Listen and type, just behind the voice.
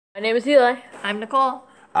name is Eli. I'm Nicole.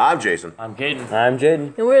 I'm Jason. I'm Caden. I'm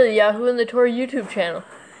Jaden. And we're the Yahoo and the Torah YouTube channel.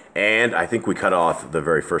 And I think we cut off the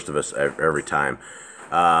very first of us every time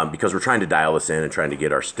because we're trying to dial this in and trying to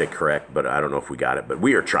get our stick correct, but I don't know if we got it. But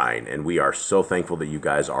we are trying, and we are so thankful that you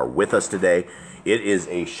guys are with us today. It is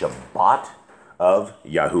a Shabbat of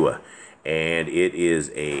YHWH, and it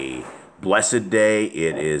is a blessed day.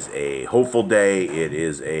 It is a hopeful day. It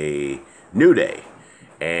is a new day.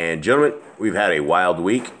 And gentlemen, we've had a wild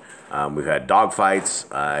week. We've had dog fights.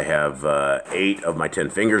 I have 8 of my 10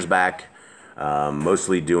 fingers back.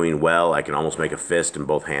 Mostly doing well. I can almost make a fist in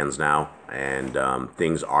both hands now, and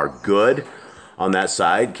things are good on that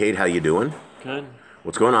side. Kate, how you doing? Good.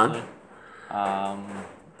 What's going on?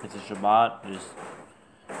 It's a Shabbat. Just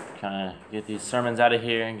kind of get these sermons out of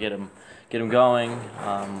here and get them going.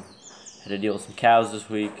 Had to deal with some cows this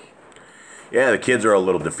week. Yeah, the kids are a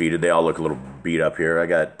little defeated. They all look a little beat up here. I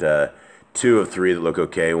got 2 of 3 that look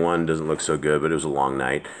okay. One doesn't look so good, but it was a long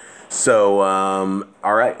night. So,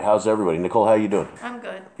 all right, how's everybody? Nicole, how you doing? I'm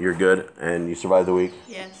good. You're good, and you survived the week?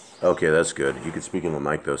 Yes. Okay, that's good. You could speak in the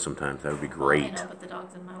mic, though, sometimes. That would be great. I know, but the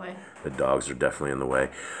dog's in my way. The dogs are definitely in the way.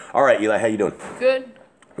 All right, Eli, how you doing? Good.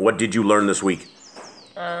 What did you learn this week?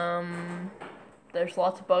 There's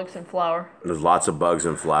lots of bugs in flour. There's lots of bugs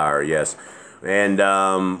in flour, yes.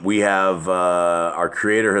 And we have, our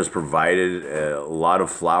creator has provided a lot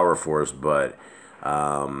of flour for us, but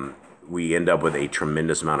we end up with a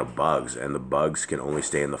tremendous amount of bugs, and the bugs can only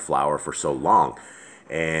stay in the flour for so long,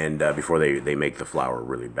 and before they make the flour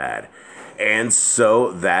really bad. And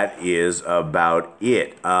so that is about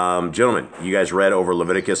it. Gentlemen, you guys read over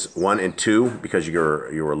Leviticus 1 and 2 because you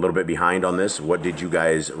were a little bit behind on this. What did you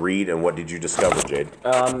guys read, and what did you discover, Jade?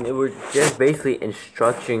 It was just basically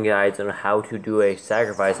instruction guides on how to do a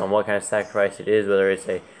sacrifice, on what kind of sacrifice it is, whether it's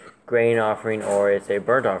a grain offering or it's a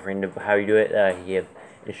burnt offering, how you do it. You have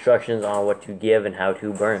instructions on what to give and how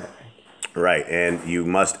to burn it. Right, and you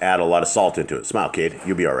must add a lot of salt into it. Smile, kid.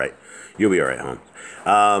 You'll be all right. You'll be all right, home.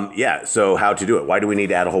 Yeah, so how to do it. Why do we need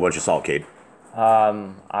to add a whole bunch of salt, Cade?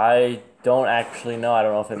 I don't actually know. I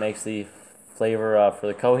don't know if it makes the flavor for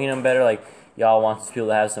the Kohanim better. Like, y'all wants people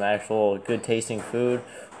to have some actual good tasting food,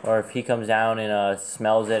 or if he comes down and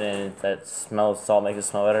smells it and that smell of salt makes it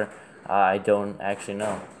smell better. I don't actually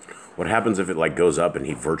know. What happens if it like goes up and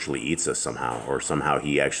he virtually eats us somehow, or somehow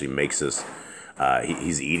he actually makes us?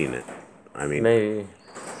 He's eating it. I mean, maybe.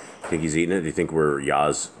 Think he's eating it? Do you think we're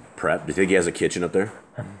Yah's prep? Do you think he has a kitchen up there?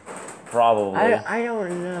 Probably. I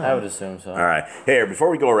don't know. I would assume so. All right. Hey, before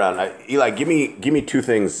we go around, Eli, give me 2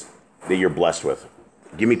 things that you're blessed with.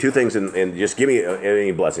 Give me 2 things and just give me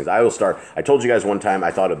any blessings. I will start. I told you guys one time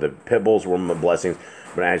I thought of the pit bulls were my blessings,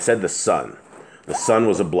 but I said the sun. The sun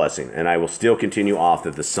was a blessing, and I will still continue off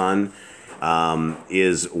that the sun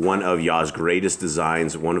is one of Yah's greatest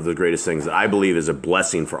designs, one of the greatest things that I believe is a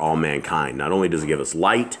blessing for all mankind. Not only does it give us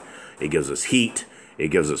light, it gives us heat, it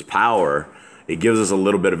gives us power, it gives us a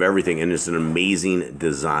little bit of everything, and it's an amazing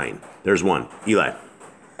design. There's one. Eli.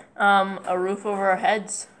 A roof over our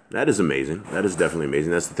heads. That is amazing. That is definitely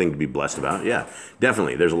amazing. That's the thing to be blessed about. Yeah,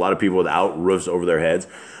 definitely. There's a lot of people without roofs over their heads.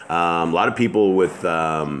 A lot of people with,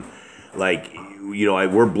 we're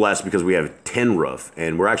blessed because we have tin roof,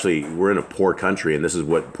 and we're in a poor country, and this is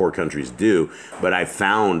what poor countries do. But I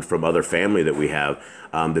found from other family that we have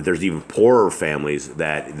that there's even poorer families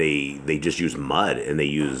that they just use mud, and they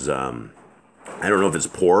use I don't know if it's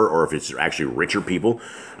poor or if it's actually richer people,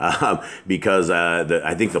 because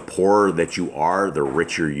I think the poorer that you are, the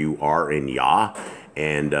richer you are in Yah.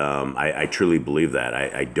 And I truly believe that.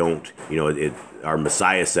 I don't, our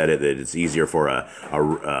Messiah said it, that it's easier for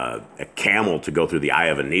a camel to go through the eye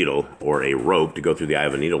of a needle, or a rope to go through the eye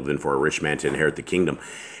of a needle, than for a rich man to inherit the kingdom.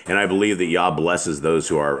 And I believe that Yah blesses those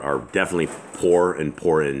who are definitely poor and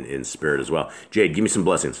poor in spirit as well. Jade, give me some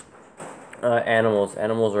blessings. Animals.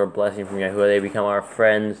 Animals are a blessing from Yahuwah. They become our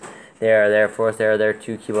friends. They are there for us. They are there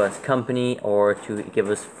to keep us company or to give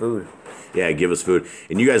us food. Yeah, give us food.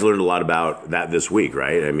 And you guys learned a lot about that this week,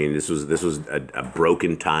 right? I mean, this was a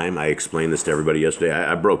broken time. I explained this to everybody yesterday.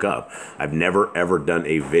 I broke up. I've never, ever done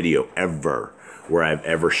a video, ever, where I've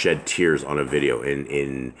ever shed tears on a video.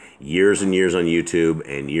 In years and years on YouTube,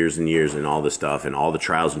 and years and all this stuff, and all the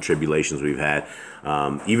trials and tribulations we've had.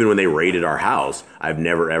 Even when they raided our house, I've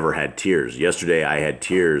never, ever had tears. Yesterday, I had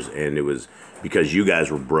tears, and it was because you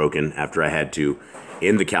guys were broken after I had to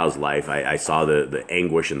end the cow's life. I saw the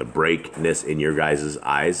anguish and the breakness in your guys'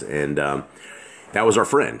 eyes, and that was our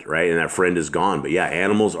friend, right? And that friend is gone. But yeah,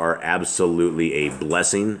 animals are absolutely a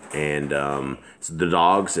blessing, and the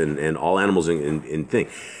dogs and all animals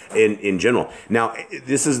in general. Now,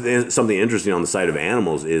 this is something interesting on the side of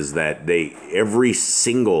animals, is that every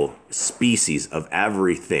single species of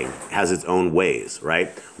everything has its own ways,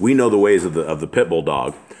 right? We know the ways of the pit bull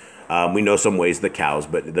dog. We know some ways of the cows,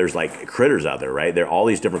 but there's like critters out there, right? There are all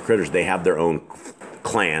these different critters. They have their own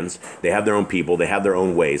clans, they have their own people, they have their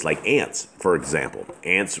own ways. Like ants, for example.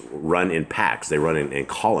 Ants run in packs, they run in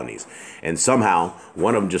colonies. And somehow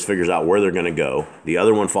one of them just figures out where they're going to go, the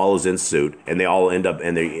other one follows in suit, and they all end up,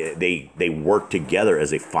 and they work together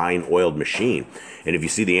as a fine oiled machine. And if you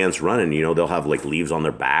see the ants running, you know, they'll have like leaves on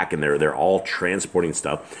their back, and they're all transporting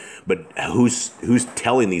stuff. But who's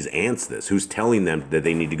telling these ants this? Who's telling them that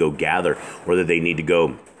they need to go gather, or that they need to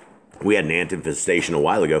go? We had an ant infestation a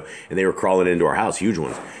while ago, and they were crawling into our house, huge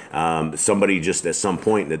ones. Somebody just at some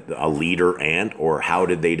point, a leader ant, or how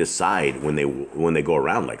did they decide when they go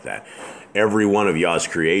around like that? Every one of Yah's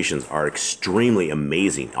creations are extremely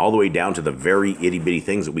amazing, all the way down to the very itty bitty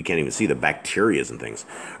things that we can't even see, the bacterias and things.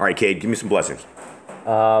 All right, Cade, give me some blessings.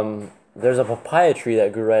 There's a papaya tree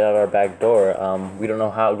that grew right out our back door. We don't know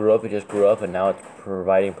how it grew up. It just grew up, and now it's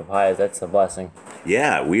providing papayas. That's a blessing.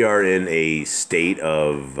 Yeah, we are in a state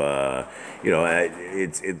of, the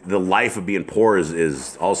life of being poor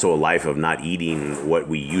is also a life of not eating what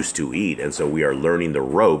we used to eat. And so we are learning the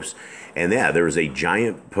ropes. And yeah, there was a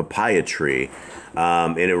giant papaya tree.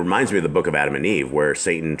 And it reminds me of the book of Adam and Eve, where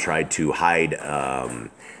Satan tried to hide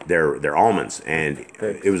their almonds, and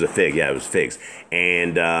it was a fig. Yeah, it was figs.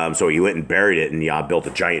 And so he went and buried it, and Yah built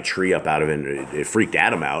a giant tree up out of it. And it freaked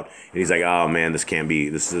Adam out, and he's like, "Oh man, this can't be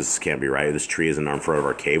right. This tree isn't in front of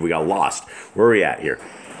our cave. We got lost. Where are we at here?"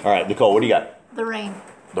 All right, Nicole, what do you got? The rain.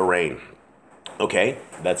 The rain. Okay,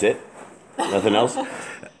 that's it. Nothing else.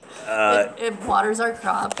 It waters our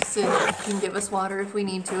crops. It can give us water if we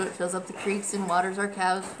need to. It fills up the creeks and waters our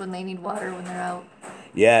cows when they need water when they're out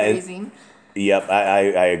grazing. Yep,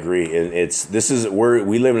 I agree, and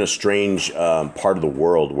we live in a strange part of the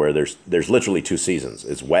world where there's literally two seasons.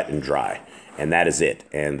 It's wet and dry, and that is it.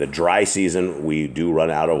 And the dry season, we do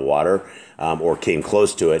run out of water, or came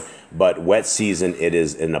close to it. But wet season, it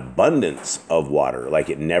is an abundance of water, like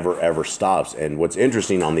it never ever stops. And what's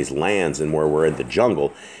interesting on these lands and where we're in the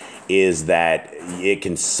jungle is that it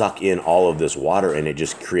can suck in all of this water, and it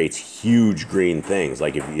just creates huge green things.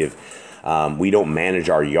 Like if we don't manage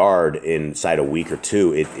our yard inside a week or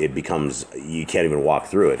two, it becomes, you can't even walk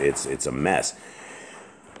through it. It's a mess.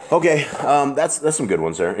 Okay, that's some good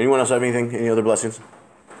ones there. Anyone else have anything? Any other blessings?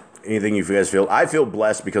 Anything you guys feel? I feel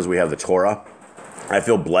blessed because we have the Torah. I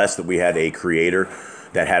feel blessed that we had a creator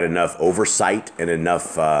that had enough oversight and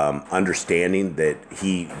enough understanding that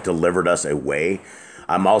he delivered us a way.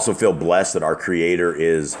 I also feel blessed that our creator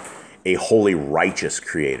is a holy, righteous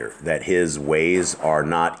creator, that his ways are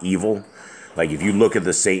not evil. Like if you look at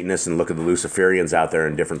the Satanists and look at the Luciferians out there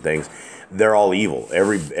and different things, they're all evil.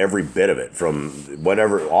 Every bit of it, from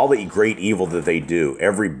whatever, all the great evil that they do,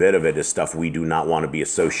 every bit of it is stuff we do not want to be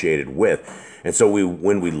associated with. And so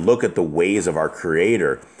when we look at the ways of our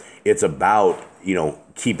creator, it's about,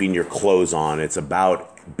 keeping your clothes on. It's about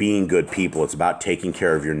being good people. It's about taking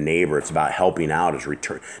care of your neighbor. It's about helping out, it's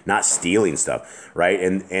not stealing stuff, right?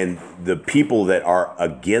 And the people that are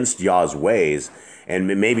against Yah's ways, and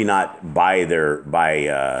maybe not by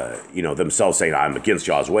themselves saying I'm against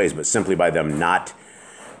Yah's ways, but simply by them not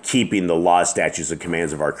keeping the laws, statutes, and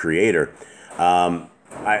commands of our creator,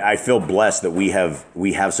 I feel blessed that we have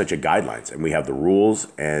such a guidelines, and we have the rules,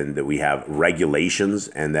 and that we have regulations,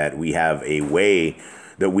 and that we have a way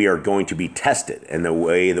that we are going to be tested, and the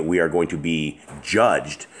way that we are going to be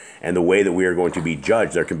judged. And the way that we are going to be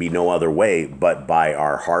judged, there can be no other way but by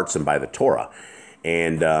our hearts and by the Torah.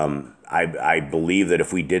 And I believe that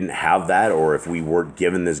if we didn't have that, or if we weren't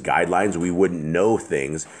given these guidelines, we wouldn't know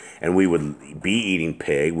things, and we would be eating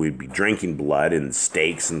pig, we'd be drinking blood and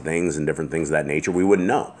steaks and things and different things of that nature. We wouldn't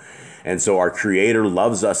know. And so our Creator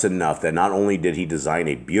loves us enough that not only did He design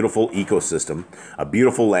a beautiful ecosystem, a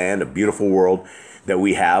beautiful land, a beautiful world that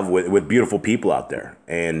we have with beautiful people out there.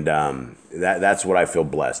 And that's what I feel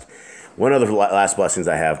blessed. One of the last blessings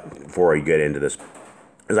I have before we get into this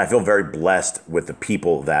is I feel very blessed with the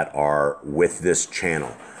people that are with this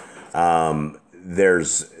channel.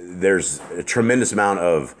 There's a tremendous amount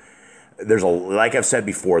of, like I've said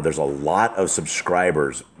before, there's a lot of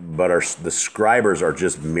subscribers, but the subscribers are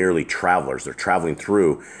just merely travelers. They're traveling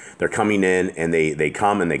through, they're coming in, and they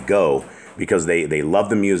come and they go because they love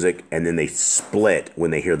the music, and then they split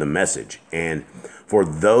when they hear the message. And for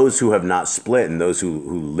those who have not split and those who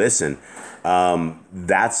listen,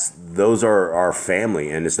 those are our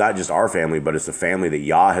family, and it's not just our family, but it's the family that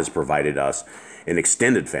Yah has provided us, an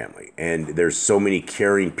extended family. And there's so many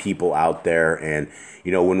caring people out there. And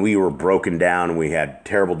when we were broken down and we had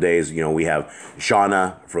terrible days, we have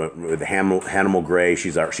Shauna with Hannibal Gray.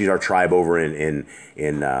 She's our tribe over in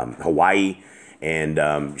Hawaii.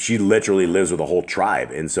 And she literally lives with a whole tribe.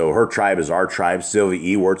 And so her tribe is our tribe.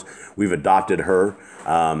 Sylvia Ewarts, we've adopted her.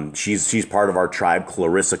 She's part of our tribe.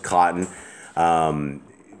 Clarissa Cotton.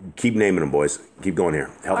 Keep naming them, boys. Keep going here.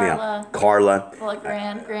 Help me out. Carla.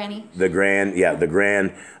 Granny. The Gran.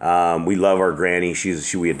 We love our Granny.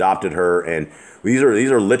 We adopted her. And these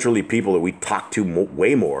are literally people that we talk to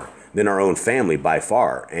way more than our own family by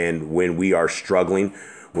far. And when we are struggling,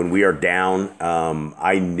 when we are down,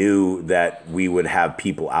 I knew that we would have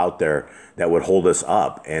people out there that would hold us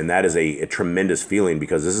up. And that is a tremendous feeling,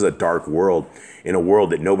 because this is a dark world, in a world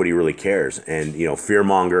that nobody really cares. And,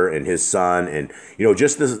 Fearmonger and his son, and,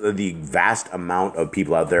 just the vast amount of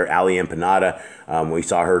people out there. Ali Empanada, we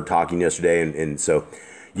saw her talking yesterday. And so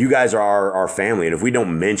you guys are our family. And if we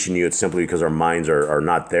don't mention you, it's simply because our minds are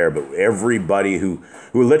not there. But everybody who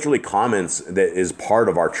literally comments that is part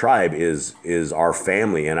of our tribe is our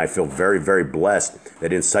family. And I feel very, very blessed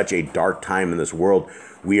that in such a dark time in this world,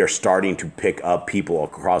 we are starting to pick up people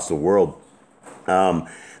across the world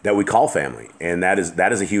that we call family. And that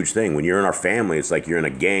is a huge thing. When you're in our family, it's like you're in a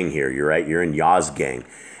gang here. You're in Yah's gang.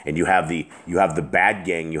 And you have the bad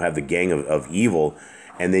gang, you have the gang of evil.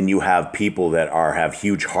 And then you have people that have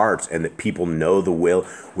huge hearts, and that people know the will.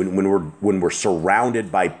 When we're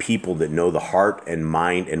surrounded by people that know the heart and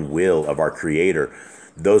mind and will of our Creator,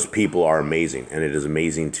 those people are amazing. And it is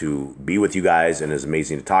amazing to be with you guys, and it's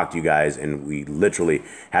amazing to talk to you guys. And we literally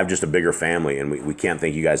have just a bigger family, and we can't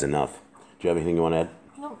thank you guys enough. Do you have anything you want to add?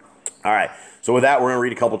 No. All right. So with that, we're going to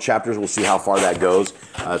read a couple chapters. We'll see how far that goes.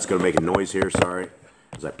 It's going to make a noise here. Sorry.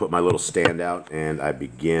 As I put my little stand out, and I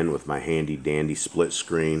begin with my handy dandy split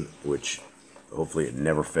screen, which hopefully it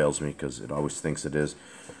never fails me, because it always thinks it is.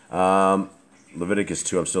 Leviticus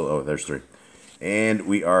 2, there's 3. And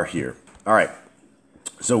we are here. All right.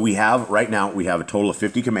 So right now we have a total of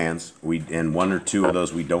 50 commands. And 1 or 2 of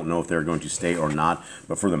those we don't know if they're going to stay or not.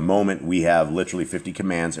 But for the moment, we have literally 50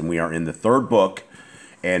 commands, and we are in the 3rd book.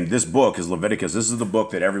 And this book is Leviticus. This is the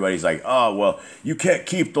book that everybody's like, oh, well, you can't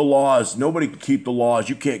keep the laws. Nobody can keep the laws.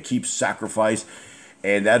 You can't keep sacrifice.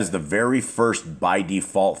 And that is the very first by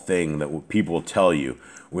default thing that people will tell you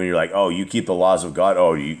when you're like, oh, you keep the laws of God.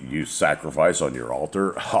 Oh, you sacrifice on your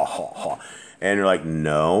altar. Ha, ha, ha. And you're like,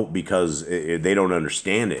 no, because they don't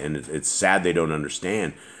understand it. And it's sad they don't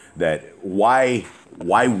understand that. Why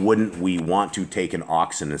wouldn't we want to take an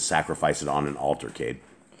oxen and sacrifice it on an altar, Cade?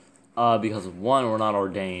 Because 1, we're not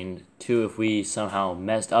ordained. 2, if we somehow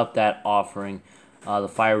messed up that offering, the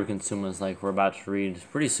fire would consume us, like we're about to read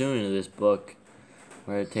pretty soon in this book,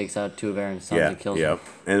 where it takes out 2 of Aaron's sons and kills them.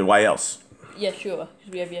 And why else? Yeshua.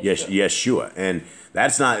 We have Yeshua. Yes, Yeshua. And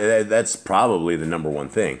that's probably the number one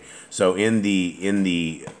thing. So in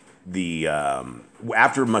the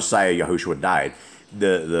after Messiah Yahushua died,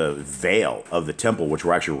 the veil of the temple, which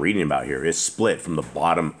we're actually reading about here, is split from the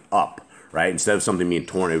bottom up. Right? Instead of something being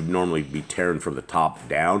torn, it would normally be torn from the top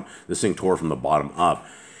down. This thing tore from the bottom up.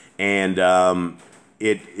 And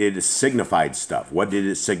it signified stuff. What did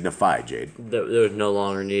it signify, Jade? There was no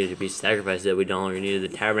longer needed to be sacrificed. That we no longer needed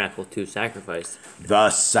the tabernacle to sacrifice.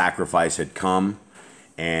 The sacrifice had come,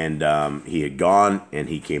 and he had gone, and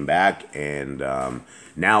he came back, and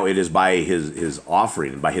now it is by his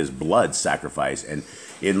offering, by his blood sacrifice. And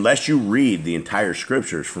unless you read the entire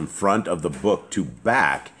scriptures from front of the book to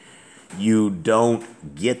back, you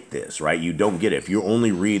don't get this, right? You don't get it. If you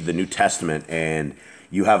only read the New Testament and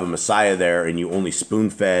you have a Messiah there and you only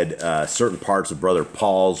spoon-fed certain parts of Brother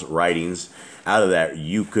Paul's writings out of that,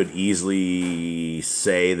 you could easily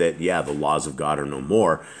say that, yeah, the laws of God are no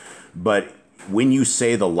more. But when you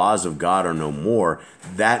say the laws of God are no more,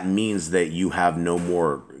 that means that you have no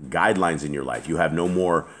more guidelines in your life. You have no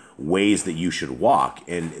more ways that you should walk.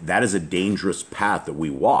 And that is a dangerous path that we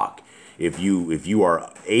walk. If you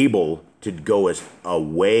are able to go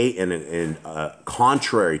away and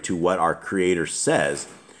contrary to what our Creator says,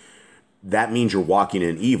 that means you're walking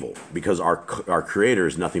in evil, because our Creator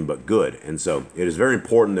is nothing but good. And so it is very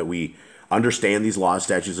important that we understand these laws,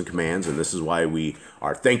 statutes, and commands, and this is why we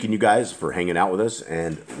are thanking you guys for hanging out with us,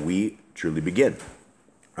 and we truly begin.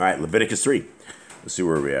 All right, Leviticus 3. Let's see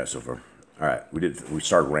where we are so far. All right, we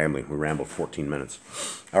started rambling. We rambled 14 minutes.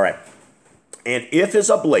 All right. And if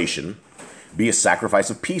his oblation be a sacrifice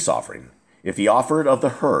of peace offering, if he offer it of the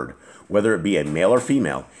herd, whether it be a male or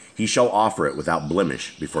female, he shall offer it without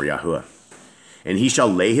blemish before Yahuwah. And he shall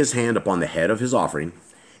lay his hand upon the head of his offering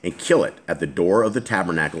and kill it at the door of the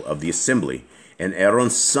tabernacle of the assembly. And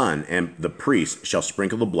Aaron's son and the priest shall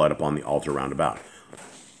sprinkle the blood upon the altar round about.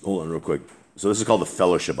 Hold on real quick. So this is called the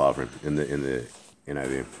fellowship offering in the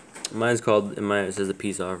NIV. It says the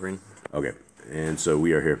peace offering. Okay. And so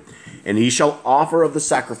we are here. And he shall offer of the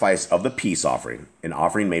sacrifice of the peace offering, an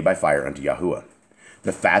offering made by fire unto YHWH,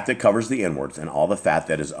 the fat that covers the inwards, and all the fat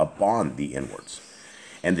that is upon the inwards,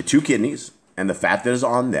 and the 2 kidneys, and the fat that is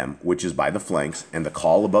on them, which is by the flanks, and the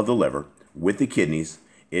caul above the liver, with the kidneys,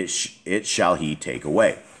 it shall he take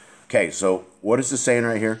away. Okay, so what is this saying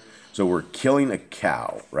right here? So we're killing a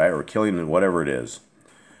cow, right? We're killing whatever it is.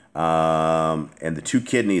 And the 2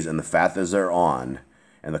 kidneys and the fat that they're on,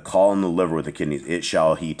 and the caul and the liver with the kidneys, it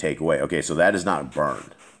shall he take away. Okay, so that is not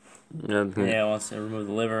burned. Yeah, wants to remove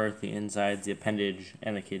the liver, the insides, the appendage,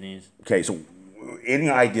 and the kidneys. Okay, so any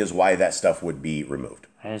ideas why that stuff would be removed?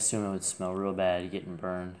 I assume it would smell real bad getting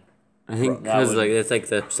burned. I think because it's like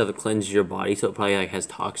the stuff that cleanses your body, so it probably like has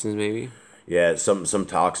toxins maybe. Yeah, some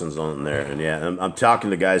toxins on there, and yeah, I'm talking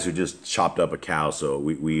to guys who just chopped up a cow, so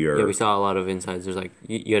we are. Yeah, we saw a lot of insides. There's like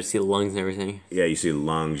you got to see the lungs and everything. Yeah, you see the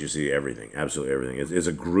lungs, you see everything, absolutely everything. It's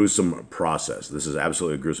a gruesome process. This is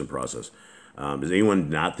absolutely a gruesome process. Does anyone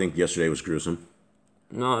not think yesterday was gruesome?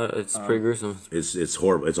 No, it's pretty gruesome. It's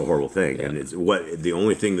horrible. It's a horrible thing, Yeah. and it's the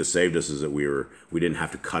only thing that saved us is that we didn't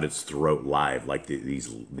have to cut its throat live like these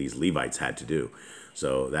Levites had to do.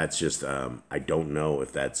 So that's just I don't know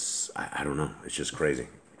if that's I don't know. It's just crazy.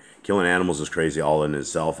 Killing animals is crazy all in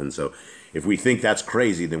itself, and so if we think that's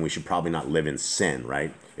crazy, then we should probably not live in sin,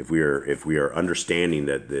 right? If we are understanding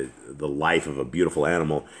that the life of a beautiful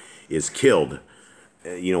animal is killed.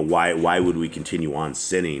 Why would we continue on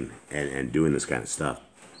sinning and doing this kind of stuff?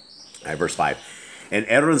 All right, verse 5. And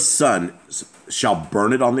Aaron's son shall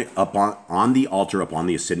burn it on the altar upon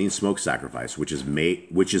the ascending smoke sacrifice, which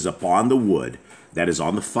is upon the wood that is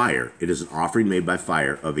on the fire. It is an offering made by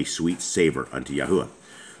fire of a sweet savor unto YHWH.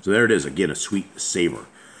 So there it is again, a sweet savor.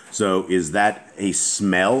 So is that a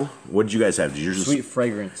smell? What did you guys have? Did yours Sweet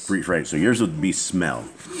fragrance. Sweet fragrance. So yours would be smell.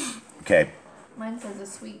 Okay. Mine says a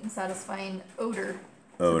sweet and satisfying odor.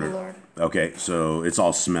 Odor. To the Lord. Okay, so it's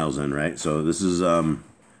all smells in, right? So this is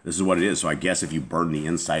what it is. So I guess if you burn the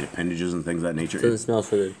inside appendages and things of that nature, It doesn't smell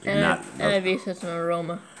so good. NIV says an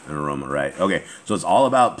aroma. An aroma, right? Okay, so it's all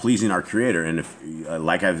about pleasing our Creator, and if,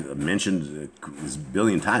 like I've mentioned this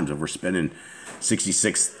billion times, if we're spending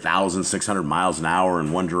 66,600 miles an hour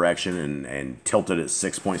in one direction and tilted at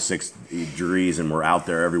 6.6 degrees, and we're out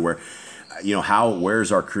there everywhere.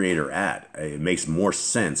 Where's our Creator at? It makes more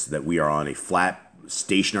sense that we are on a flat,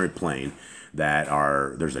 stationary plane, that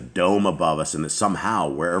there's a dome above us, and that somehow,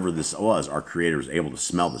 wherever this was, our Creator is able to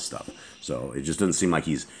smell this stuff. So it just doesn't seem like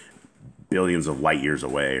he's billions of light years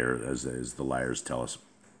away, or as the liars tell us.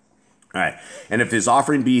 All right, and if his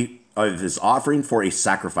offering for a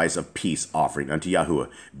sacrifice of peace offering unto YHWH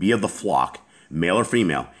be of the flock, male or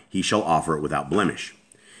female, he shall offer it without blemish.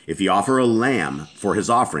 If he offer a lamb for his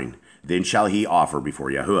offering, then shall he offer before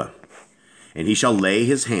YHWH. And he shall lay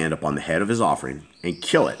his hand upon the head of his offering, and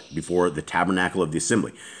kill it before the tabernacle of the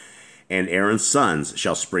assembly. And Aaron's sons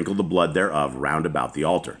shall sprinkle the blood thereof round about the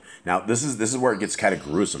altar. Now, this is where it gets kind of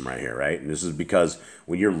gruesome right here, right? And this is because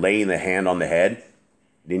when you're laying the hand on the head,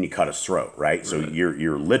 then you cut his throat, right? So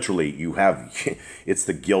you're literally, it's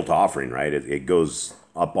the guilt offering, right? It goes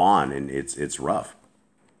up on, and it's rough.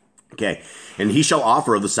 Okay, and he shall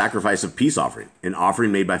offer of the sacrifice of peace offering, an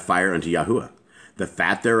offering made by fire unto YHWH, the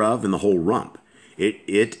fat thereof and the whole rump.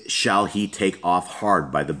 It shall he take off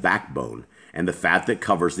hard by the backbone, and the fat that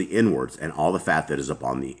covers the inwards, and all the fat that is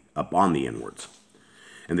upon the inwards.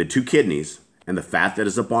 And the 2 kidneys, and the fat that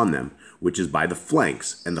is upon them, which is by the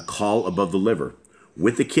flanks, and the caul above the liver,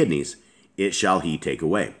 with the kidneys, it shall he take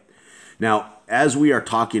away. Now, as we are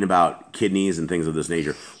talking about kidneys and things of this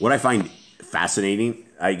nature, what I find fascinating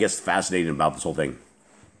about this whole thing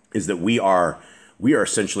is that we are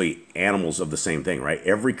essentially animals of the same thing, right?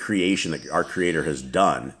 Every creation that our Creator has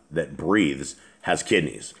done that breathes has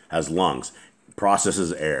kidneys, has lungs,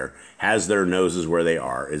 processes air, has their noses where they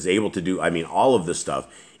are, is able to do, all of this stuff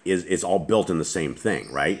it's all built in the same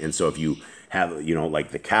thing, right? And so if you have, like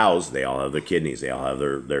the cows, they all have their kidneys, they all have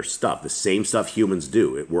their stuff, the same stuff humans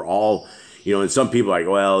do. We're all, You know, and some people are like,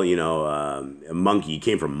 well, you know, a monkey, you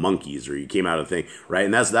came from monkeys, or you came out of the thing, right?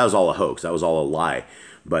 And that was all a hoax. That was all a lie.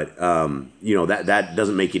 But, you know, that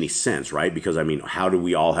doesn't make any sense, right? Because, I mean, how do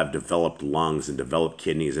we all have developed lungs and developed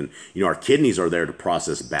kidneys? And, you know, our kidneys are there to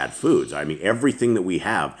process bad foods. I mean, everything that we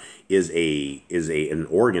have is an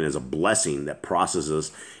organ, is a blessing that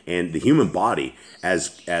processes. And the human body,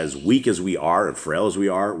 as weak as we are and frail as we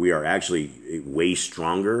are actually way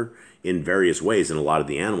stronger in various ways than a lot of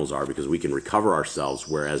the animals are, because we can recover ourselves,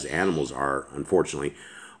 whereas animals are, unfortunately,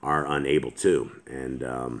 are unable to. And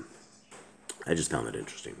I just found that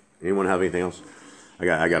interesting. Anyone have anything else? I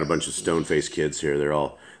got a bunch of stone-faced kids here. They're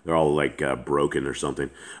all like broken or something.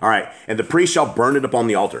 All right. And the priest shall burn it upon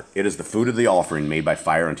the altar. It is the food of the offering made by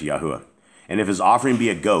fire unto Yahuwah. And if his offering be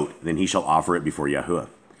a goat, then he shall offer it before Yahuwah.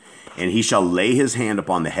 And he shall lay his hand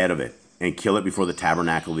upon the head of it, and kill it before the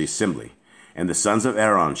tabernacle of the assembly. And the sons of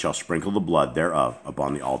Aaron shall sprinkle the blood thereof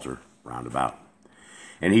upon the altar round about.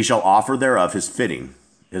 And he shall offer thereof his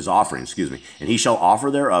offering, and he shall offer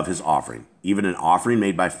thereof his offering, even an offering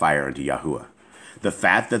made by fire unto Yahuwah. The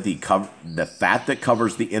fat that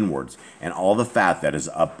covers the inwards, and all the fat that is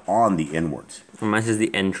up on the inwards. Mine says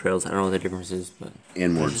the entrails. I don't know what the difference is, but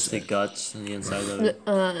Inwards. Just the guts and the inside of it.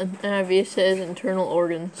 NIV says internal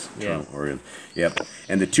organs. Internal organ. Yep.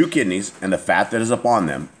 And the two kidneys, and the fat that is upon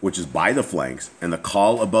them, which is by the flanks, and the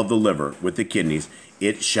caul above the liver with the kidneys,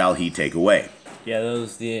 it shall he take away. Yeah,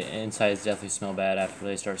 the insides definitely smell bad after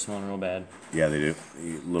they start smelling real bad. Yeah, they do.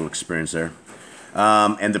 A little experience there.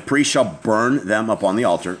 And the priest shall burn them upon the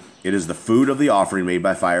altar. It is the food of the offering made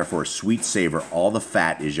by fire for a sweet savor. All the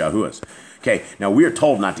fat is Yahuwah's. Okay, now we are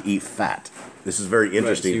told not to eat fat. This is very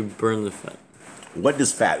interesting. Right, so you burn the fat. What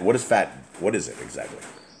is fat? What is it exactly?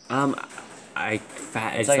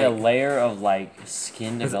 Fat. It's like a layer of like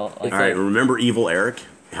skin developed. Like all right, remember Evil Eric?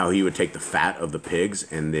 How he would take the fat of the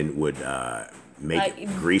pigs and then would make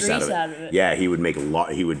grease out of it. Yeah, he would make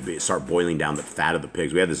start boiling down the fat of the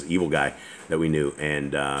pigs. We had this evil guy that we knew,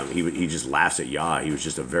 and he just laughs at Yah. He was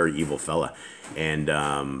just a very evil fella,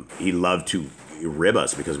 and he loved to rib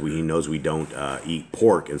us because he knows we don't eat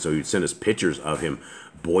pork, and so he would send us pictures of him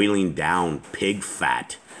boiling down pig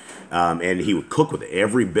fat. And he would cook with it.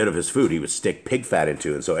 Every bit of his food he would stick pig fat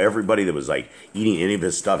into. And so everybody that was like eating any of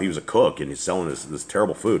his stuff, he was a cook and he's selling this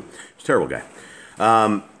terrible food. He's a terrible guy.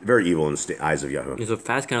 Very evil in the eyes of Yahweh. So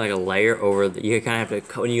fat's kind of like a layer over. You kind of have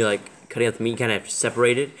to, when you like cutting out the meat, you kind of have to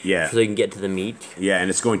separate it. Yeah. So you can get to the meat. Yeah, and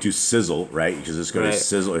it's going to sizzle, right? Because it's going to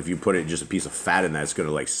sizzle. If you put it just a piece of fat in that, it's going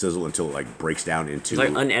to like sizzle until it like breaks down into. It's like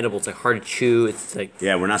unedible. It's like hard to chew. It's like.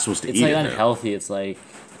 Yeah, we're not supposed to eat it. It's like unhealthy. It's like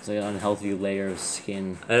an unhealthy layer of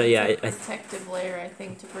skin. Yeah, it's a protective layer, I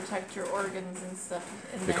think, to protect your organs and stuff.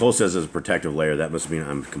 Nicole says it's a protective layer. That must mean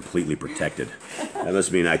I'm completely protected. That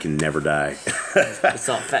must mean I can never die. It's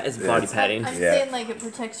not fat. It's body padding. I'm saying like it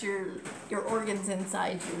protects your organs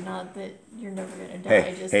inside you, not that you're never gonna die.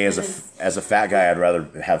 Hey, as a fat guy, I'd rather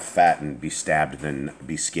have fat and be stabbed than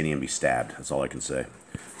be skinny and be stabbed. That's all I can say.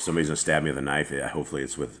 If somebody's gonna stab me with a knife, hopefully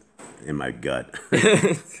it's in my gut.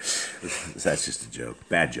 That's just a joke.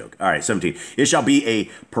 Bad joke. All right, 17. It shall be a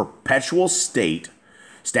perpetual statute.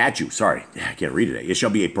 Sorry, I can't read it. It shall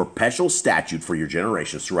be a perpetual statute for your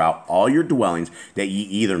generations throughout all your dwellings, that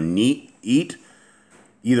ye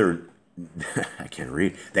I can't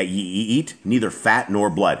read. That ye eat neither fat nor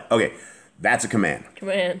blood. Okay, that's a command.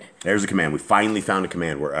 Command. There's a command. We finally found a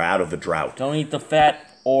command. We're out of the drought. Don't eat the fat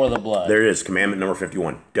or the blood. There it is. Commandment number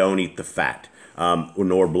 51. Don't eat the fat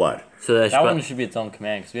nor blood. So that one should be its own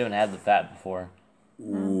command because we haven't had the fat before.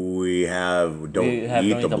 We have don't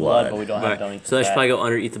eat the blood, but we don't have don't eat the fat. So that should probably go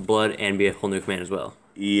under eat the blood and be a whole new command as well.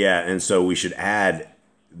 Yeah, and so we should add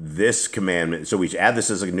this commandment. So we should add this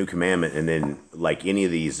as a new commandment, and then like any of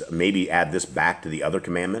these, maybe add this back to the other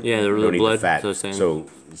commandment. Yeah, the don't blood. Eat the fat.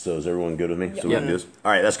 So is everyone good with me? Yep. So we can do this?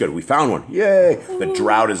 All right, that's good. We found one. Yay! The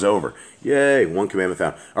drought is over. Yay! One commandment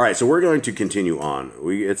found. All right, so we're going to continue on.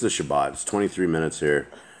 It's a Shabbat. It's 23 minutes here.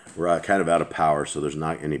 We're kind of out of power, so there's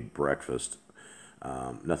not any breakfast.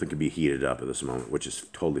 Nothing can be heated up at this moment, which is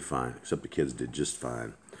totally fine, except the kids did just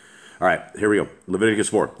fine. All right, here we go. Leviticus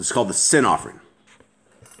 4. This is called the sin offering.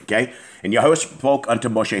 Okay? And Yahweh spoke unto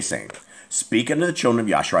Moshe, saying, Speak unto the children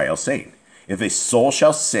of Yisrael, saying, If a soul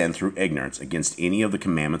shall sin through ignorance against any of the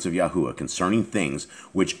commandments of Yahuwah concerning things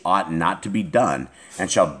which ought not to be done,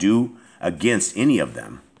 and shall do against any of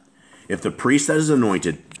them, if the priest that is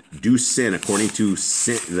anointed do sin according to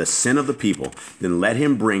the sin of the people, then let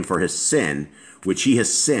him bring for his sin, which he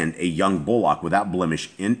has sinned, a young bullock without blemish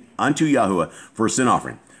unto Yahuwah for a sin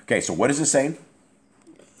offering. Okay, so what is it saying?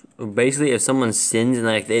 Basically, if someone sins and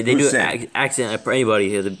like they do an accident for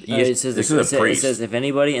anybody, it says if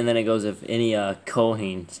anybody, and then it goes if any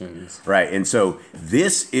Kohen sins. Right, and so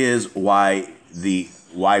this is why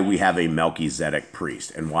we have a Melchizedek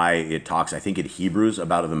priest, and why it talks, I think, in Hebrews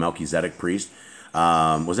about the Melchizedek priest.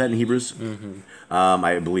 Was that in Hebrews? Mm-hmm.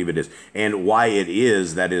 I believe it is. And why it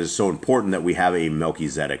is that is so important that we have a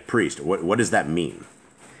Melchizedek priest. What does that mean?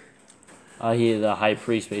 He is the high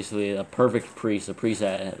priest, basically, a perfect priest, a priest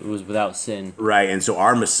that was without sin. Right, and so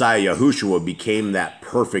our Messiah, Yahushua, became that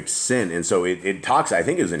perfect sin. And so it talks, I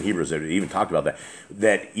think it was in Hebrews, that it even talked about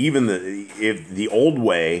that even if the old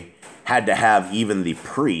way had to have even the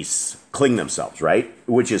priests clean themselves, right?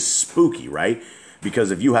 Which is spooky, right? Because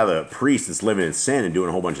if you have a priest that's living in sin and doing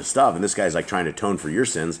a whole bunch of stuff, and this guy's like trying to atone for your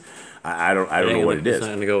sins, I don't know what it is. It's not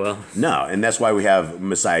going to go well. No, and that's why we have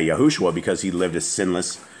Messiah Yahushua, because he lived a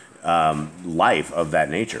sinless life of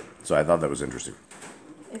that nature. So I thought that was interesting.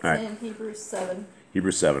 It's in Hebrews 7.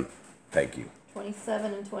 Hebrews 7. Thank you.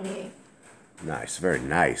 27 and 28. Nice. Very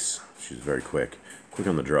nice. She's very quick. Quick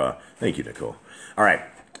on the draw. Thank you, Nicole. All right.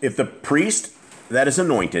 If the priest that is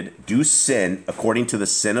anointed do sin according to the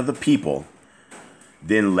sin of the people,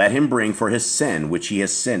 then let him bring for his sin, which he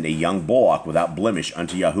has sinned, a young bullock without blemish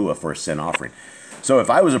unto Yahuwah for a sin offering. So if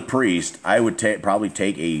I was a priest, I would probably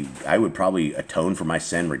atone for my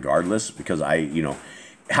sin regardless, because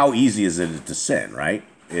how easy is it to sin, right?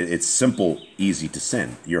 It's simple, easy to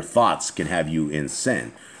sin. Your thoughts can have you in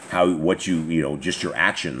sin. Just your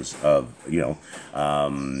actions of,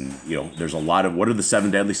 there's a lot of, what are the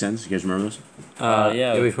 7 deadly sins? You guys remember those?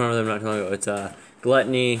 Yeah, we remember them not too long ago. It's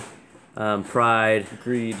gluttony, pride,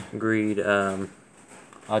 greed,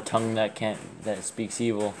 a tongue that speaks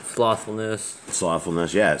evil,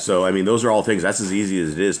 slothfulness, yeah. So I mean, those are all things. That's as easy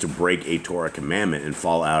as it is to break a Torah commandment and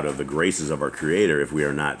fall out of the graces of our Creator if we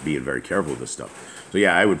are not being very careful with this stuff. So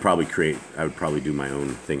yeah, I would probably do my own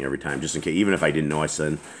thing every time, just in case. Even if I didn't know I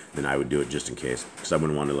sinned, then I would do it just in case, because I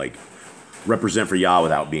wouldn't want to represent for Yah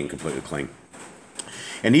without being completely clean.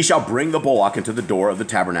 And he shall bring the bullock into the door of the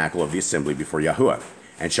tabernacle of the assembly before Yahuwah,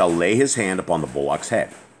 and shall lay his hand upon the bullock's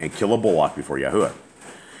head, and kill a bullock before Yahuwah.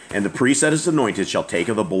 And the priest that is anointed shall take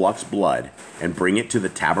of the bullock's blood, and bring it to the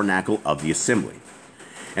tabernacle of the assembly.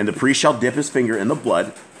 And the priest shall dip his finger in the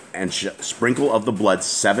blood, and sprinkle of the blood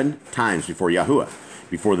 7 times before Yahuwah,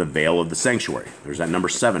 before the veil of the sanctuary. There's that number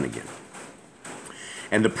 7 again.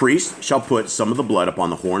 And the priest shall put some of the blood upon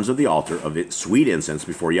the horns of the altar of its sweet incense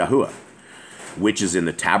before Yahuwah, which is in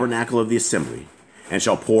the tabernacle of the assembly, and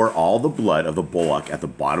shall pour all the blood of the bullock at the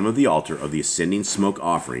bottom of the altar of the ascending smoke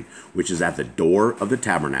offering, which is at the door of the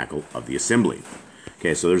tabernacle of the assembly.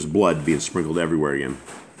 Okay, so there's blood being sprinkled everywhere again.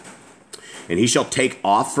 And he shall take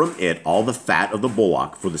off from it all the fat of the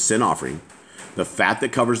bullock for the sin offering, the fat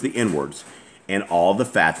that covers the inwards, and all the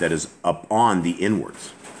fat that is upon the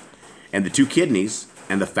inwards, and the 2 kidneys,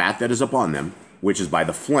 and the fat that is upon them, which is by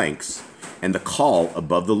the flanks, and the caul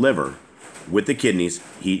above the liver, with the kidneys,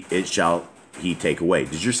 it shall he take away.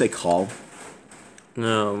 Did you say caul?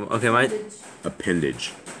 No. Okay,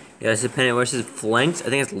 appendage. Yeah, it's appendage. Where it says flanks, I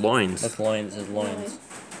think it's loins. That's loins. It's loins.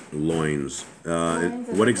 Loins.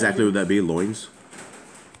 What exactly would that be? Loins?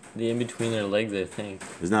 The in between their legs, I think.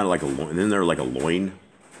 Isn't that like a loin? Isn't there like a loin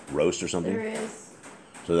roast or something? There is.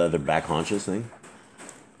 So that their back haunches thing?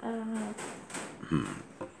 I don't know.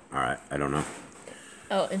 All right, I don't know.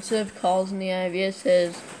 Oh, instead of calls in the IV, it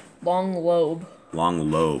says long lobe.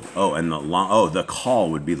 Long lobe. Oh, and the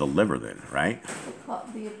caul would be the liver then, right?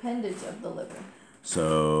 The appendage of the liver.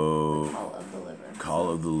 So. The caul of the liver. Caul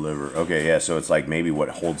of the liver. Okay, yeah. So it's like maybe what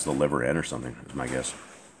holds the liver in or something. Is my guess.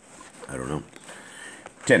 I don't know.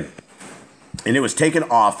 10. And it was taken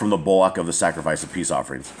off from the bullock of the sacrifice of peace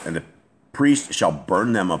offerings, and the priest shall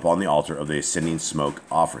burn them upon the altar of the ascending smoke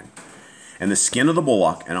offering. And the skin of the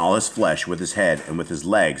bullock and all his flesh, with his head and with his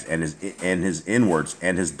legs and his inwards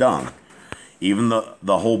and his dung, even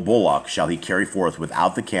the whole bullock shall he carry forth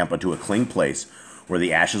without the camp unto a clean place, where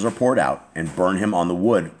the ashes are poured out, and burn him on the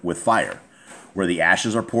wood with fire. Where the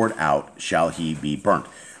ashes are poured out, shall he be burnt.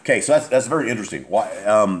 Okay, so that's very interesting. What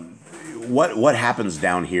happens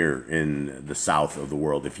down here in the south of the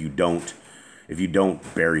world if you don't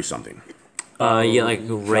bury something? Ravens,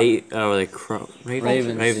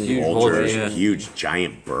 vultures, huge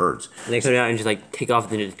giant birds. And they come out and just take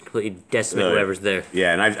off and just completely decimate whatever's there.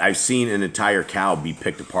 Yeah, and I've seen an entire cow be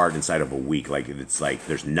picked apart inside of a week. It's like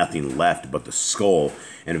there's nothing left but the skull,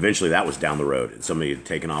 and eventually that was down the road. And somebody had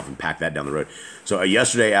taken off and packed that down the road. So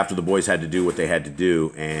yesterday, after the boys had to do what they had to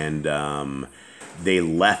do, and they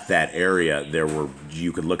left that area,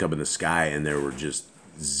 you could look up in the sky, and there were just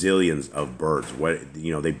zillions of birds.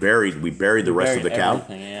 We buried the rest of the cow.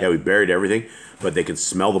 Yeah, we buried everything, but they could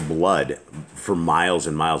smell the blood for miles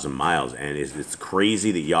and miles and miles. And it's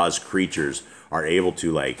crazy that Yah's creatures are able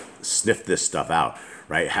to like sniff this stuff out,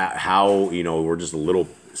 right? How we're just a little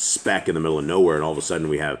speck in the middle of nowhere, and all of a sudden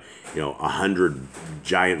we have 100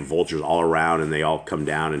 giant vultures all around, and they all come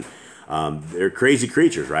down, and they're crazy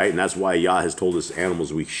creatures, right? And that's why Yah has told us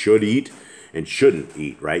animals we should eat and shouldn't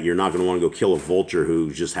eat, right? You're not going to want to go kill a vulture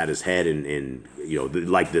who just had his head in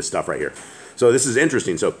like this stuff right here. So this is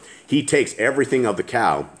interesting. So he takes everything of the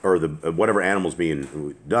cow or the whatever animal's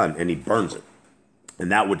being done, and he burns it,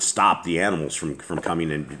 and that would stop the animals from coming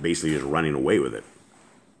and basically just running away with it.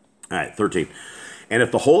 All right, 13. And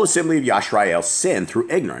if the whole assembly of Yashrael sin through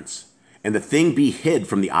ignorance, and the thing be hid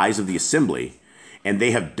from the eyes of the assembly, and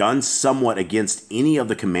they have done somewhat against any of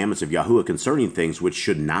the commandments of Yahuwah concerning things which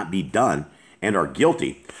should not be done, and are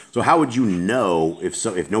guilty. So how would you know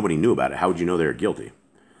if nobody knew about it? How would you know they were guilty?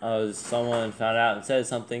 Someone found out and said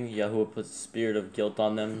something. Yahuwah puts a spirit of guilt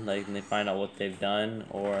on them, like when they find out what they've done,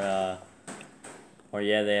 or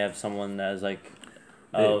they have someone that's like.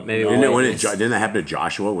 Maybe didn't that happen to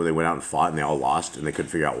Joshua when they went out and fought and they all lost and they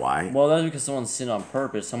couldn't figure out why? Well, that's because someone sinned on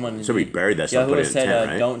purpose. Somebody buried that stuff. Yahuwah said,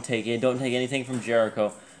 right? Don't take anything from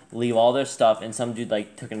Jericho. Leave all their stuff. And some dude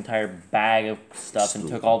like took an entire bag of stuff and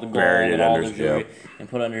took all the gold and all the jewelry and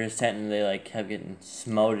put it under his tent, and they like kept getting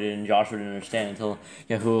smoted. And Joshua didn't understand until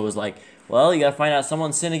Yahuwah was like, "Well, you gotta find out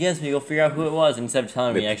someone sinned against me. Go figure out who it was." And instead of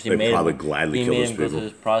telling him, he actually made him go through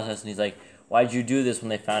this process, and he's like, "Why'd you do this?" When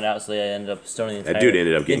they found out, so they ended up stoning the entire. That dude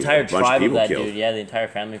ended up getting the entire a bunch tribe of people that killed. dude. Yeah, the entire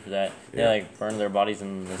family for that. They like burned their bodies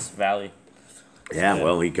in this valley. Yeah,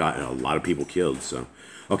 well, he got a lot of people killed. So,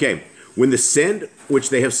 okay, when the sin which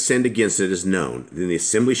they have sinned against it is known, then the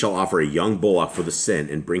assembly shall offer a young bullock for the sin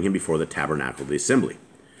and bring him before the tabernacle of the assembly.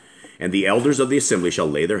 And the elders of the assembly shall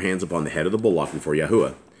lay their hands upon the head of the bullock before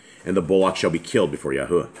Yahuwah, and the bullock shall be killed before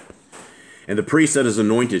Yahuwah. And the priest that is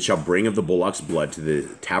anointed shall bring of the bullock's blood to the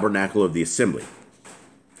tabernacle of the assembly.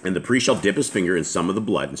 And the priest shall dip his finger in some of the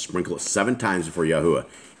blood and sprinkle it 7 times before Yahuwah,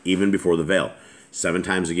 even before the veil. 7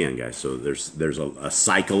 times again, guys. So there's a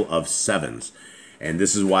cycle of 7s. And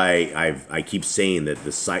this is why I keep saying that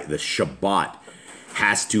the Shabbat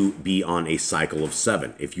has to be on a cycle of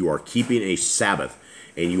 7. If you are keeping a Sabbath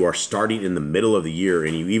and you are starting in the middle of the year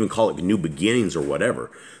and you even call it new beginnings or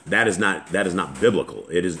whatever, that is not biblical.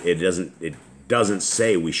 It doesn't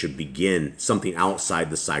say we should begin something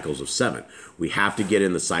outside the cycles of 7. We have to get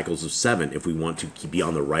in the cycles of 7 if we want to be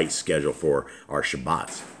on the right schedule for our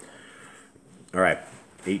Shabbats. All right,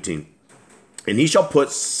 18. And he shall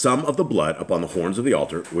put some of the blood upon the horns of the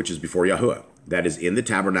altar, which is before Yahuwah, that is in the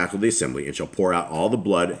tabernacle of the assembly, and shall pour out all the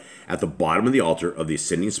blood at the bottom of the altar of the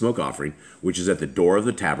ascending smoke offering, which is at the door of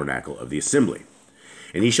the tabernacle of the assembly.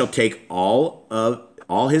 And he shall take all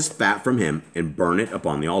his fat from him and burn it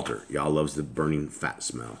upon the altar. Yah loves the burning fat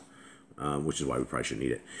smell, which is why we probably shouldn't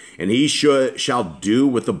eat it. And he shall do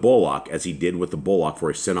with the bullock as he did with the bullock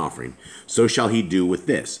for a sin offering. So shall he do with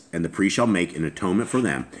this. And the priest shall make an atonement for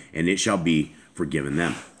them, and it shall be forgiven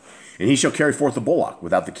them. And he shall carry forth the bullock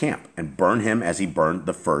without the camp, and burn him as he burned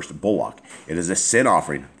the first bullock. It is a sin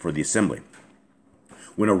offering for the assembly.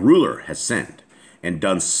 When a ruler has sinned, and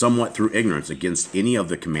done somewhat through ignorance against any of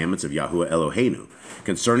the commandments of Yahuwah Eloheinu,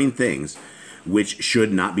 concerning things which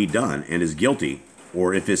should not be done, and is guilty,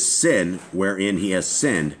 or if his sin wherein he has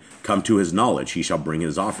sinned come to his knowledge, he shall bring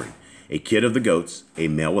his offering, a kid of the goats, a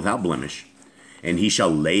male without blemish, and he shall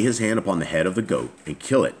lay his hand upon the head of the goat, and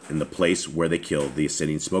kill it in the place where they killed the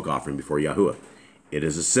ascending smoke offering before Yahuwah. It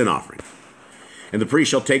is a sin offering. And the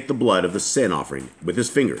priest shall take the blood of the sin offering with his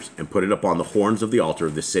fingers, and put it upon the horns of the altar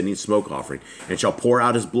of the ascending smoke offering, and shall pour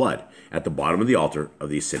out his blood at the bottom of the altar of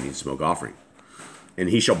the ascending smoke offering. And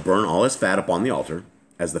he shall burn all his fat upon the altar,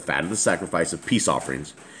 as the fat of the sacrifice of peace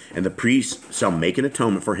offerings, and the priest shall make an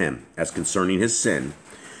atonement for him, as concerning his sin,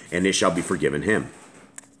 and it shall be forgiven him.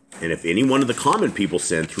 And if any one of the common people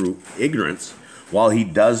sin through ignorance, while he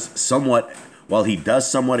does somewhat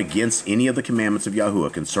against any of the commandments of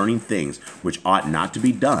Yahuwah concerning things which ought not to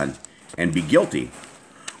be done, and be guilty,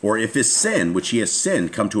 or if his sin which he has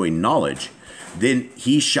sinned come to a knowledge, then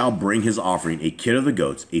he shall bring his offering, a kid of the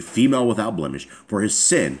goats, a female without blemish, for his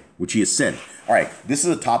sin which he has sinned. All right, this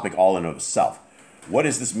is a topic all in of itself. What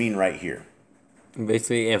does this mean right here?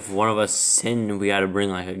 Basically, if one of us sinned, we got to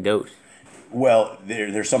bring like a goat. Well,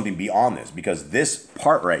 there's something beyond this, because this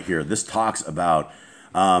part right here, this talks about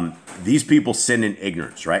These people sin in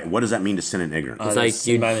ignorance, right? What does that mean to sin in ignorance? It's like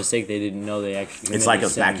sin by mistake. They didn't know they actually. It's like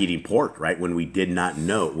us back eating pork, right? When we did not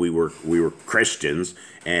know, we were Christians,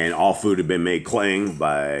 and all food had been made clean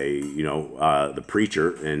by the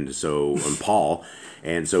preacher, and Paul,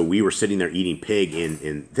 and so we were sitting there eating pig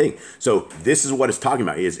in thing. So this is what it's talking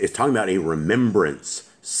about. It's talking about a remembrance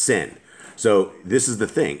sin. So this is the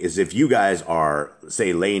thing: is if you guys are,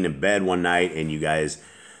 say, laying in bed one night and you guys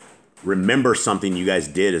remember something you guys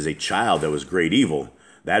did as a child that was great evil,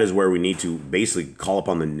 that is where we need to basically call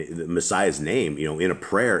upon the Messiah's name, in a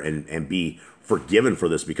prayer and be forgiven for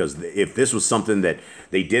this. Because if this was something that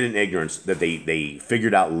they did in ignorance, that they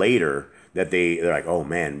figured out later, that they're like, oh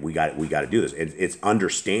man, we got to do this. It's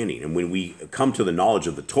understanding. And when we come to the knowledge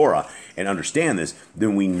of the Torah and understand this,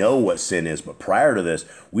 then we know what sin is. But prior to this,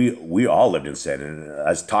 we all lived in sin. And I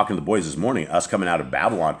was talking to the boys this morning, us coming out of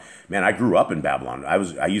Babylon, man, I grew up in Babylon.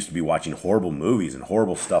 I used to be watching horrible movies and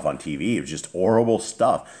horrible stuff on TV. It was just horrible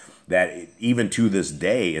stuff that even to this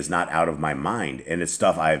day is not out of my mind. And it's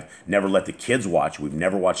stuff I've never let the kids watch. We've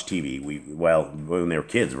never watched TV. When they were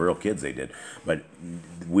kids, real kids, they did. But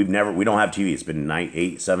we don't have TV. It's been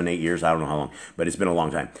 7, 8 years. I don't know how long, but it's been a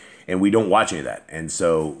long time. And we don't watch any of that. And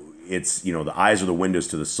so it's, the eyes are the windows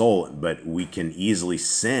to the soul, but we can easily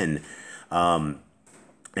sin. And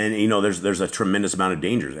there's a tremendous amount of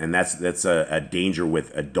dangers, and that's a danger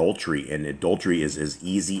with adultery. And adultery is as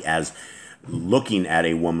easy as looking at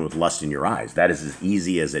a woman with lust in your eyes. That is as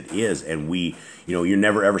easy as it is. And you're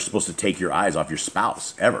never ever supposed to take your eyes off your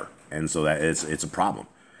spouse ever. And so that it's a problem.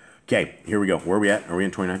 Okay, here we go. Where are we at? Are we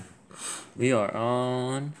in 29? We are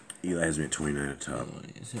on. Eli has me at 29 at the top.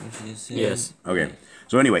 Yes. Okay.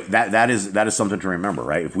 So anyway, that is something to remember,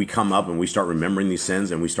 right? If we come up and we start remembering these sins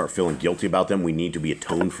and we start feeling guilty about them, we need to be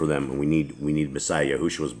atoned for them, and we need Messiah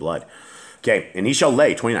Yahushua's blood. Okay, and he shall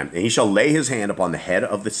lay, 29, and he shall lay his hand upon the head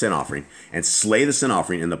of the sin offering, and slay the sin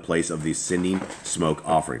offering in the place of the ascending smoke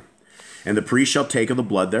offering. And the priest shall take of the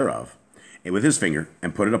blood thereof, and with his finger,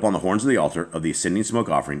 and put it upon the horns of the altar of the ascending smoke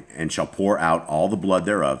offering, and shall pour out all the blood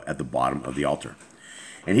thereof at the bottom of the altar.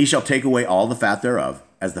 And he shall take away all the fat thereof,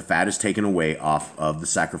 as the fat is taken away off of the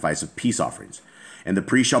sacrifice of peace offerings. And the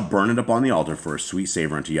priest shall burn it upon the altar for a sweet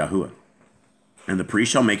savor unto Yahuwah. And the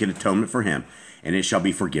priest shall make an atonement for him, and it shall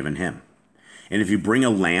be forgiven him. And if you bring a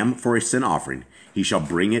lamb for a sin offering, he shall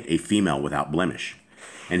bring it a female without blemish.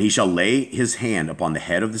 And he shall lay his hand upon the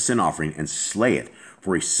head of the sin offering, and slay it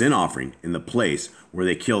for a sin offering in the place where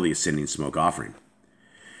they kill the ascending smoke offering.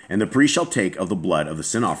 And the priest shall take of the blood of the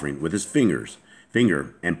sin offering with his finger,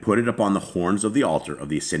 and put it upon the horns of the altar of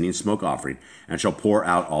the ascending smoke offering, and shall pour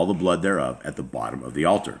out all the blood thereof at the bottom of the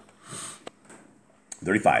altar.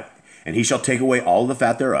 35. And he shall take away all the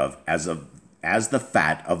fat thereof, as the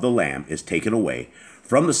fat of the lamb is taken away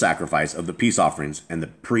from the sacrifice of the peace offerings, and the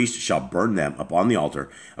priest shall burn them upon the altar,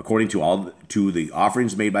 according to the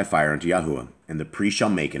offerings made by fire unto Yahuwah. And the priest shall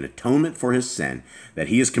make an atonement for his sin that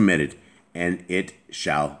he has committed, and it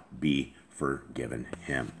shall be forgiven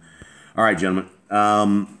him. All right, gentlemen.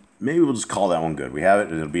 Maybe we'll just call that one good. We have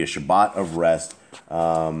it. It'll be a Shabbat of rest.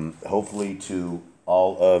 Hopefully to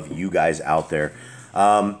all of you guys out there.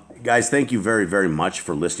 Guys, thank you very, very much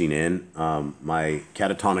for listening in. My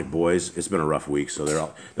catatonic boys, it's been a rough week, so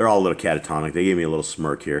they're all a little catatonic. They gave me a little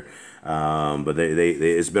smirk here, but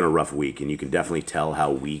it's been a rough week, and you can definitely tell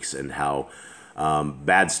how weeks and how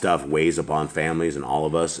bad stuff weighs upon families and all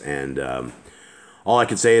of us. And all I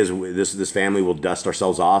can say is this family will dust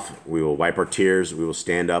ourselves off. We will wipe our tears. We will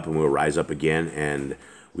stand up, and we will rise up again. And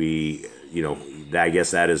I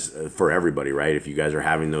guess that is for everybody, right? If you guys are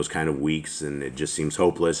having those kind of weeks and it just seems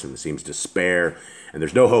hopeless and it seems despair and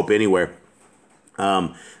there's no hope anywhere,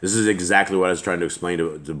 this is exactly what I was trying to explain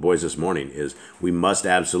to the boys this morning, is we must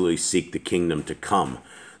absolutely seek the kingdom to come.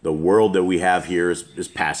 The world that we have here is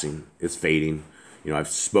passing. It's fading. I've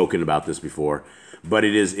spoken about this before, but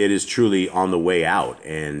it is truly on the way out.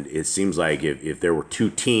 And it seems like if there were two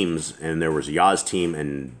teams, and there was Yah's team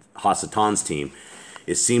and Hasatan's team,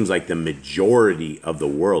 it seems like the majority of the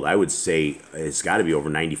world, I would say it's got to be over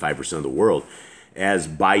 95% of the world, as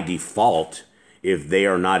by default, if they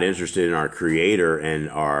are not interested in our Creator and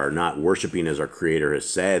are not worshiping as our Creator has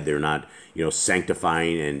said, they're not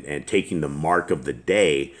sanctifying and taking the mark of the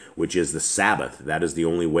day, which is the Sabbath. That is the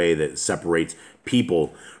only way that separates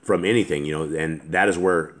people from anything, and that is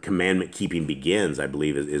where commandment keeping begins, I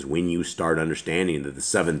believe, is when you start understanding that the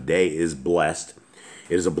seventh day is blessed.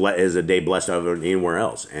 It is a day blessed other than anywhere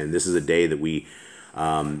else, and this is a day that we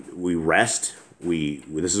rest.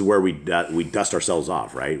 This is where we dust ourselves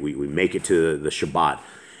off, right? We make it to the Shabbat,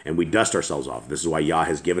 and we dust ourselves off. This is why Yah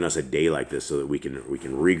has given us a day like this, so that we can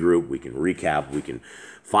regroup, we can recap, we can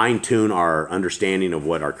fine tune our understanding of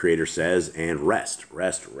what our Creator says, and rest.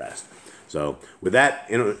 So with that,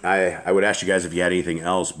 I would ask you guys if you had anything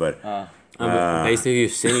else, but. Basically, if you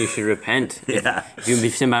sin, you should repent. Yeah. If you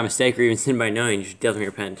sin by mistake or even sin by knowing, you should definitely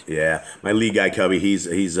repent. Yeah. My lead guy, Cubby, he's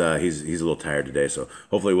a little tired today, so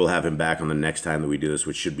hopefully we'll have him back on the next time that we do this,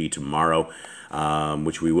 which should be tomorrow,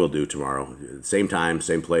 which we will do tomorrow. Same time,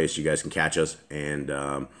 same place. You guys can catch us, and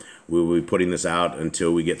we'll be putting this out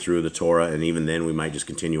until we get through the Torah, and even then we might just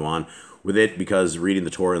continue on with it, because reading the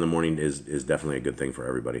Torah in the morning is definitely a good thing for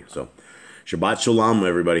everybody. So Shabbat Shalom,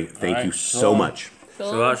 everybody. Thank you so much.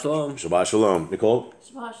 Shabbat Shalom. Shabbat Shalom. Nicole?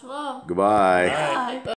 Shabbat shalom. Goodbye. Bye.